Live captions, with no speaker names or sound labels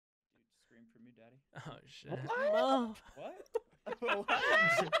you, Daddy. Oh shit. What?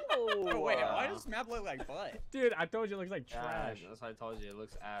 Oh, wait, why does this map look like butt? Dude, I told you it looks like trash. That's why I told you it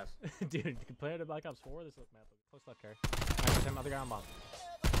looks ass. Dude, compared to Black Ops 4, this map looks close left, Carry. Nice, him, other guy on bomb.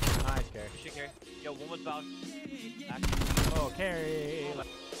 Nice, Carry. Shit, Carry. Yo, one was about. Oh, Carry. Okay.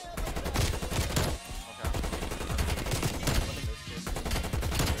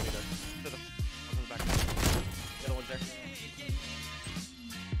 To the back. The other one's there.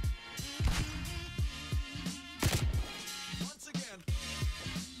 Once again.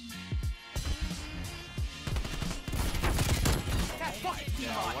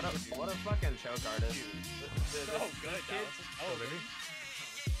 Yeah, what a fucking choke artist. So good, Dallas. Oh, baby.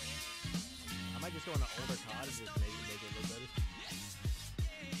 I might just go on the older COD and just make it look better.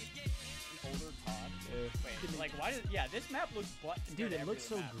 An older COD. Yeah. Wait, like, why does... Yeah, this map looks butt. Dude, it looks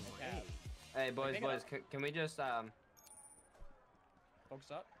so great. Okay. Hey, boys, can we just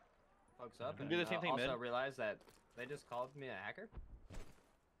Focus up. focus up Can and we do the same thing also mid? realize that they just called me a hacker?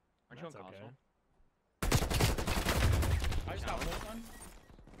 Aren't you on That's okay. console? I just got one.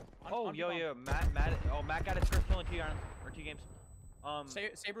 Oh, yo, Matt. Oh, Matt got his first kill in 2 rounds or 2 games.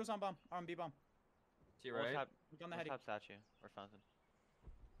 Sabre's on bomb. On B bomb. To your right? On the heady. Top statue or fountain.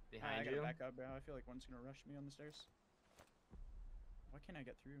 Behind I gotta you? back up, bro. I feel like one's gonna rush me on the stairs. Why can't I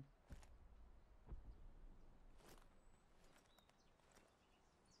get through?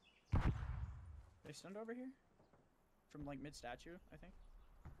 They stunned over here? From like mid statue, I think.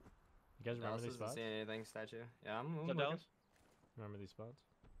 You guys remember Dallas these doesn't spots? see anything, statue. Yeah, I'm What's up, looking. Dallas? Remember these spots?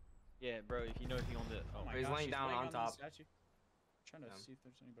 Yeah, bro. If you know if you owned it. Oh my He's gosh, laying down laying on the top. statue. Trying to Yeah. see if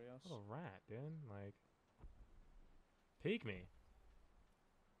there's anybody else. What a rat, dude. Like, peek me.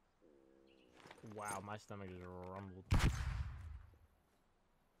 Wow, my stomach just rumbled. I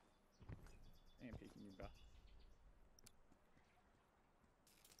ain't peeking you, bro.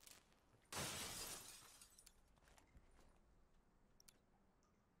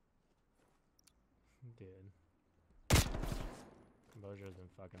 Dude. Composure's been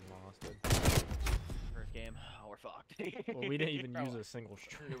fucking lost, dude. First game. Oh, we're fucked. Well, we didn't even Bro, use a single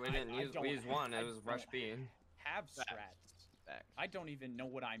strike. We didn't use. don't We used one. have- It was I rush don't B. Have Facts. strats. Facts. I don't even know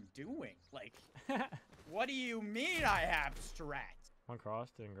what I'm doing. Like, what do you mean I have strats? One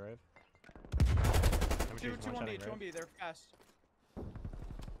cross to engrave. Two on B, 2 on B. They're fast.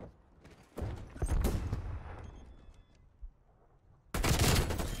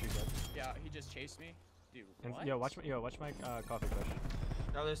 Yeah, he just chased me. Dude, what? Yo, watch my coffee push.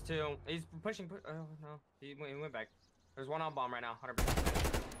 No, there's 2. He's pushing. Oh no, he went back. There's one on bomb right now.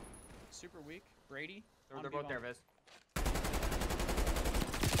 100%. Super weak. Brady. They're both there, Viz.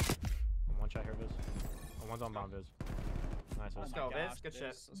 One shot here, Viz. Oh, one's on bomb, Viz. Nice, Let's Viz. go, gosh, Viz. Good shit.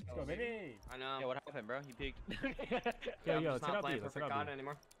 Let's go, baby. I know. Yeah, what happened, bro? You peeked. Yo, I'm yo, just let's hit not up B. playing Let's hit perfect up COD B.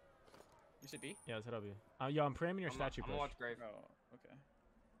 anymore. You said B? Yeah, let's hit up B. Yo, I'm pramming your statue I'm gonna push. watch Grave. Oh, okay.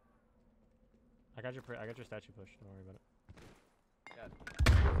 I got your statue push. Don't worry about it.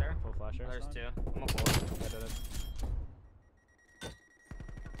 Yeah. Is there? Full flasher. There's Nice 2. I'm gonna pull it. I did it.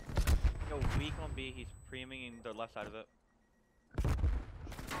 Yo, weak on B. He's preeming the left side of it.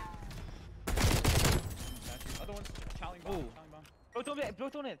 Other one's challenging bomb. Challenging bomb. Both on it.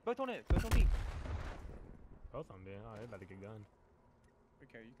 Both on it. Both on it. Both on B. Both on B. Oh, they're about to get going.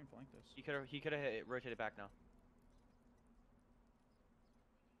 Okay, you can flank this. He could have rotated back now.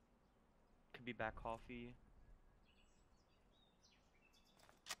 Could be back coffee.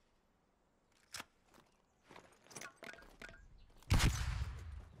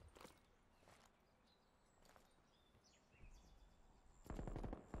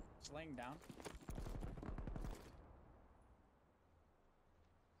 It's laying down.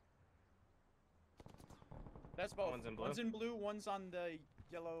 That's both. One's in blue. One's in blue, one's on the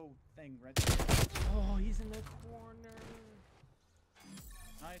yellow thing right there. Oh, he's in the corner.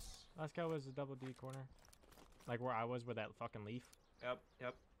 Nice. Last guy was a double D corner. Like where I was with that fucking leaf.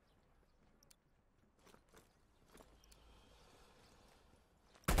 Yep.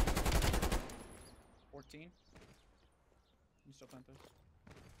 14. You still plant this?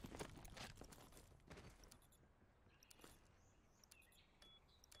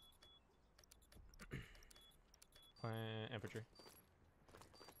 Plant infantry.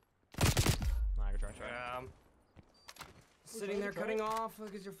 Nah, I can try. Sitting there cutting off.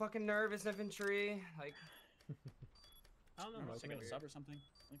 Look at your fucking nervous infantry. Like. I don't know. I'm That's taking a weird. sub or something.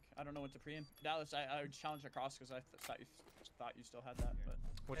 Like, I don't know what to pre-em. Dallas, I would challenge across because I thought you still had that, but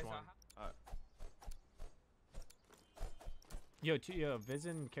Which one? Yo, Viz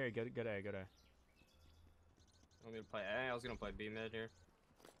and Carry, good A. I'm gonna play A. I was gonna play B mid here.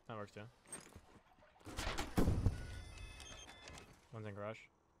 That works too. One's in garage.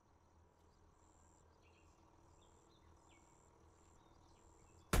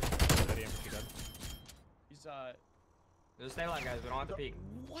 He's Just stay alive, guys. We don't have to peek.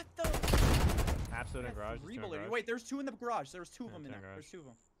 What the? Absolute in garage. Three Two in bullet. garage. Wait, there's two in the garage. There was two of Yeah, them in two in there. garage. There's two of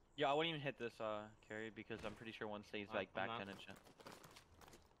them. Yeah, I wouldn't even hit this carry because I'm pretty sure one stays like I'm back not. 10 and shit.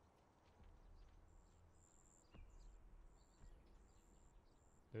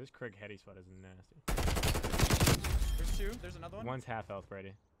 This Craig heady sweat is nasty. There's two. There's another one. One's half health,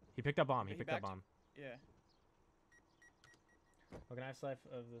 Brady. He picked up bomb. He Yeah, he picked up backed- bomb. Yeah. What can I slice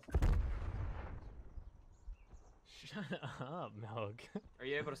of this? Shut up, Milk. Are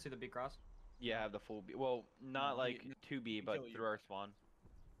you able to see the big cross? Yeah, I have the full B. Well, not No, like you- 2B, you but kill you. through our spawn.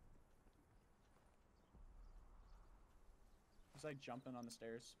 He's like jumping on the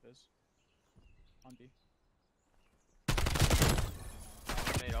stairs. Biz. On B.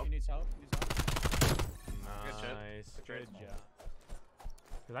 Made up. He needs help. He needs help. Good shit. Nice. Good Good trade. job.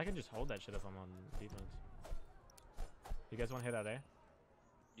 Cause I can just hold that shit if I'm on defense. You guys want to hit out A?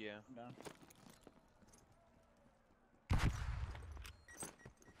 Yeah. I'm down.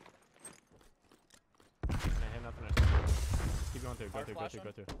 Can I hit nothing? Keep going through. Go Hard through. Go flash through. Go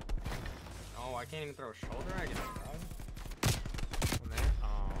on? through. Oh, I can't even throw a shoulder. I get it. One there.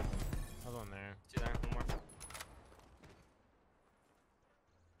 Oh, another one there. Two there. One more.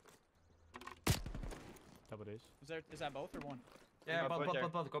 Double D's. Is that both or one? Yeah, got both, both both, there.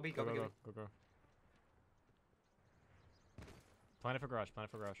 both, both. Go B, Go, go B, go, go go, B. go, go. Plan it for garage. Plan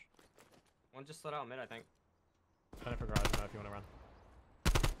it for garage. One just slid out mid, I think. Plan it for garage now if you want to run.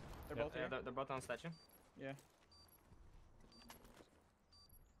 They're Yeah, both Yeah, here. they're both on statue. Yeah.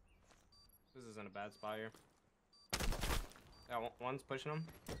 This is in a bad spot here. Yeah, one's pushing him.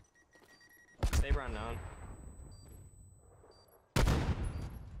 Saber unknown. I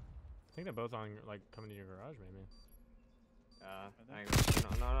think they're both on like coming to your garage maybe. No.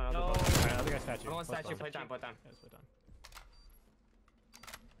 No. Alright, other guy's statue. Another one Both statue. gone. Play time, play time. Yeah, split time.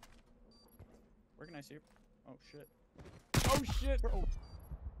 Where can I see? Oh shit. Oh shit! Bro. Oh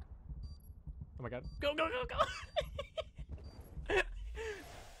my god. Go, go, go, go!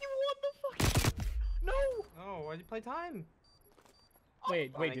 You won the fucking. No! Oh, why'd you play time?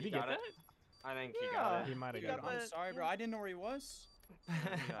 Wait, I wait, think did he got get it. that? I think he got He it. might have He got got it. I'm sorry, bro. I didn't know where he was. Yeah.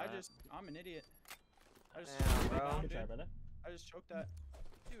 I'm an idiot. I just, Damn, bro. down, Good dude. try, brother. I just choked that.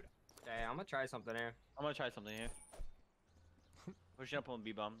 Okay, I'm gonna try something here. I'm gonna try something here. Pushing up on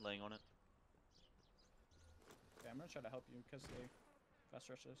B bomb, laying on it. Yeah, I'm gonna try to help you because they fast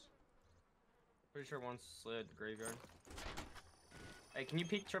rush this. Pretty sure one slid graveyard. Hey, can you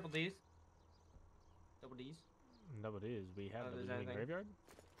peek triple D's? Double D's? Double D's. We have there's double D's in anything. graveyard?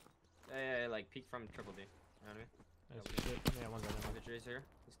 Yeah, like peek from triple D. You know what I mean? That's shit. Yeah, one's on there. Victory's here.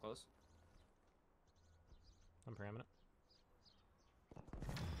 He's close. I'm preeminent.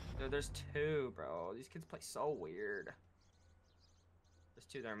 Dude, there's two, bro. These kids play so weird. There's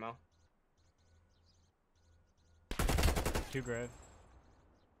two there, Mo. Two grave.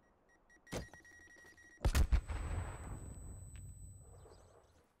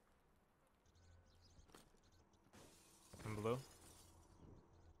 I'm blue.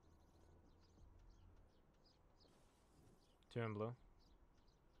 Two in blue.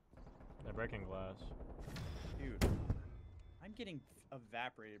 They're breaking glass. Dude, I'm getting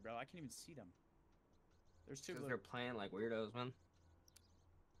evaporated, bro. I can't even see them. There's two Because blue. they're playing like weirdos, man.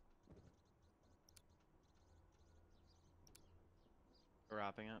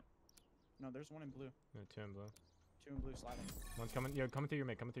 Wrapping it. No, there's one in blue. No, two in blue. Two in blue sliding. One's coming. Yo, coming through your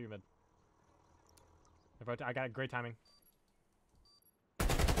mid. Coming through your mid. If I got great timing.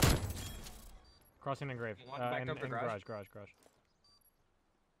 Crossing in grave. One back in up to garage. garage. Garage.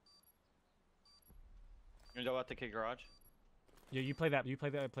 You go out the kid garage. Yeah, you play that. You play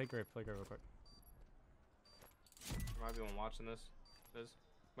that. Play grave. Play grave real quick. There might be one watching this. Liz.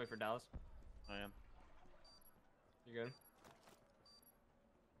 Wait for Dallas. I am. You good?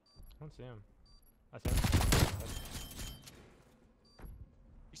 I don't see him. I see him.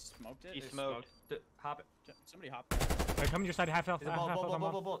 He smoked it. He smoked. Hop it. Somebody hopped that. Alright, come to your side. Half health. He's a Half bullet, health. bullet, I'm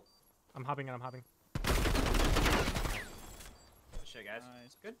bullet, off. bullet. I'm hopping and I'm hopping. Good shit, guys.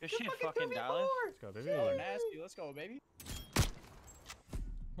 Nice. Good. Good shit, fucking Dallas. Let's go, baby. Oh, nasty. Let's go, baby.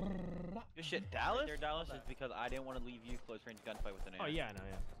 Good shit, Dallas. There, Dallas is because I didn't want to leave you close range gunfight with an AR. Oh yeah, I know.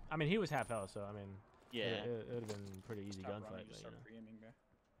 Yeah. I mean, he was half health, so I mean, Yeah. it would have been pretty easy Stop gunfight. running, But, just you start know. pre-aiming, bro.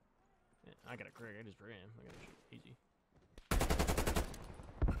 Yeah, I got a Craig. I just ran. I got a shit easy.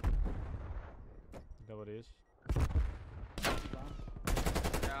 Double D's.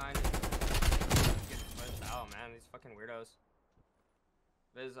 Yeah, I need to get pushed out, man. These fucking weirdos.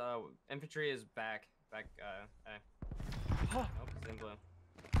 There's infantry is back. Nope, he's in blue.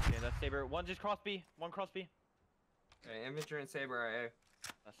 Okay, that's Saber. One just cross B. One cross B. Okay, infantry and saber are A.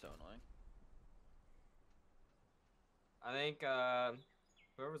 That's so annoying. I think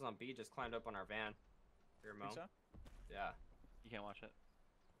whoever's on B just climbed up on our van. Here, Mo. Think so? Yeah. You can't watch it.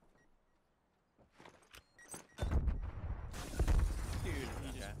 Dude, he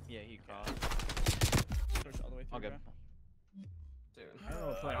Okay. just Yeah, he crossed. pushed all the way through. I'll get. bro. Dude. I don't know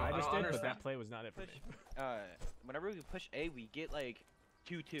what play I I don't just did, but understand. that play was not it for me. Whenever we push A, we get like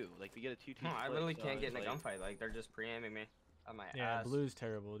 2-2. Like we get a 2-2. No, I split, literally so can't get in it's a like- gunfight. Like they're just pre-aiming me on my Yeah, ass. blue's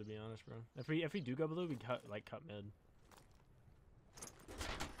terrible to be honest, bro. If we do go blue, we cut mid.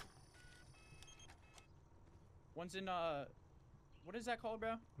 One's in what is that called,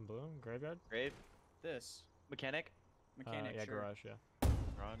 bro? Blue graveyard. Grave. This Mechanic. mechanic. Yeah, sure. garage. Yeah.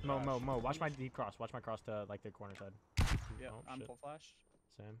 Garage. Mo. Watch my deep cross. Watch my cross to like the corner side. Yep, Oh, I'm shit. full flash.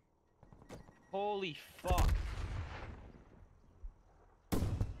 Same. Holy fuck.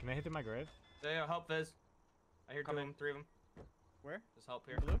 Can I hit through my grave? Yeah, help Fizz. I hear two of Coming. them, three of them. Where? Just help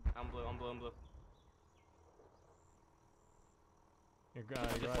here. Blue? I'm blue. I'm blue. I'm blue. Your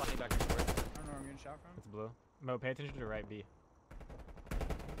Just garage. flying back and forth. I don't know where I'm getting shot from. It's blue. Mo, pay attention to the right B.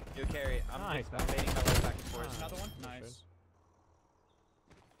 Yo, carry. I'm Nice, just man. baiting my way back and forth. Ah. Another one? for sure. Nice.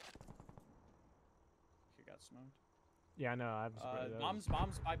 He got smoked. Yeah, I know. I'm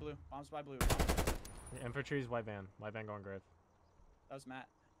Bombs by blue. Bombs by blue. Infantry's white van. White van going grave. That was Matt.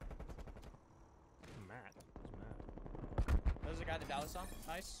 Matt. Who's Matt? There's a guy that Dallas saw.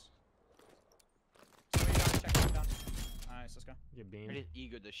 Nice. Somebody down, check him down. Nice, let's go. Get I beamed. just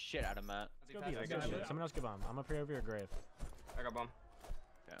egoed the shit out of Matt. Let's go B. Let's go B. Someone else get bomb. I'm up here over your grave. I got bomb.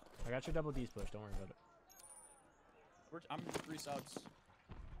 I got your double D's push. Don't worry about it. I'm 3 subs.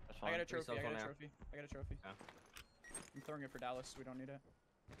 That's I fine. got a Three trophy. I subs got on a there. trophy. I got a trophy. Yeah. I'm throwing it for Dallas. We don't need it.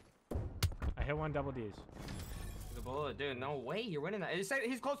 I hit one double D's. The bullet, dude. No way. You're winning that. He's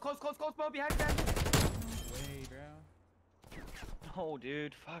close. Bro. Behind you. Way, bro. No,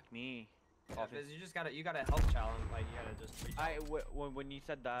 dude. Fuck me. Yeah, Fizz, you gotta help challenge. Like you gotta just reach out When you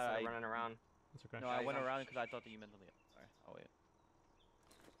said instead that, of running around. That's okay. no, I went around because I thought that you meant something else. Sorry. I'll wait.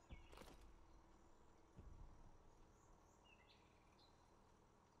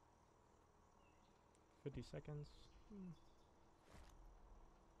 50 seconds.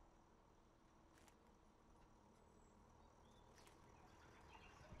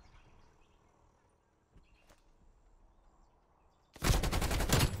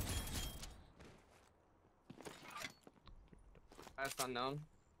 That's unknown.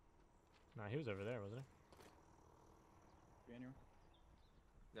 Nah, he was over there, wasn't Be anywhere.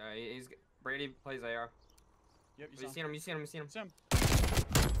 Yeah, he's Brady plays AR. Yep, you You saw seen him? You seen him? It's him.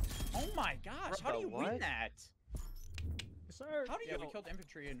 Oh my gosh, how do you win what? that? he? Sir. How do you? Yeah, We well- killed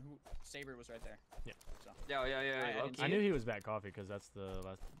infantry and who? Saber was right there. Yeah. So. Yeah. I low didn't key. I see knew it. he was back coffee because that's the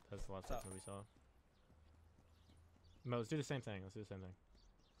last up? person we saw. Mo, let's do the same thing. Let's do the same thing.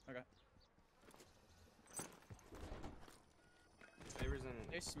 Okay. Sabers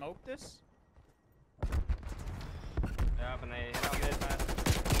in. They smoked this. Yep, and they hit out good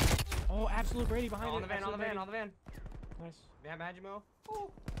fast. Oh, absolute Brady behind On it. the van. On the Absolute van. On the van. Brady. Nice. Behind you, Mo. Oh,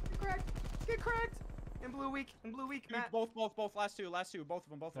 get cracked. Get cracked. In blue weak. Dude, Matt. both. Last two. Both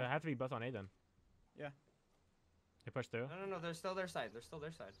of them. They have to be both on A then. Yeah. They pushed through. No. They're still their side. You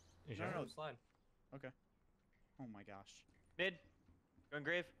No, sure? no. Slide. Oh my gosh. Mid. Going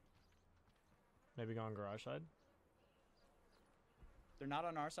grave. Maybe go on garage side. They're not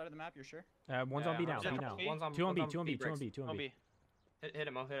on our side of the map. You're sure? One's on B now. 100%. B now. One's on 2 on B. one's 2 on B. 2 on bricks. B. 2 on On B. B. Hit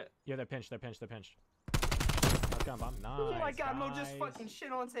him, Mo. Hit it. Yeah, they're pinched. Let's go, bomb. Nice. Oh my God, Mo just guys. fucking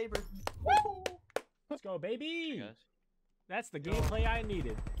shit on Saber. Let's go, baby. Guys. That's the gameplay I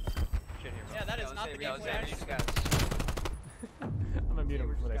needed. Shit here, bro. Yeah, that is Yo, not Saber, the yo, gameplay. Saber I just just- got I'm gonna mute him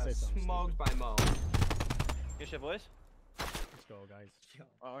before they say something. smoked by Mo. Good shit, boys. Let's go, guys.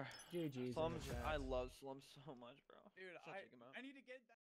 Or GG's. in the slums. chat. I love slums so much, bro. Dude, Such a good map. I need to get that.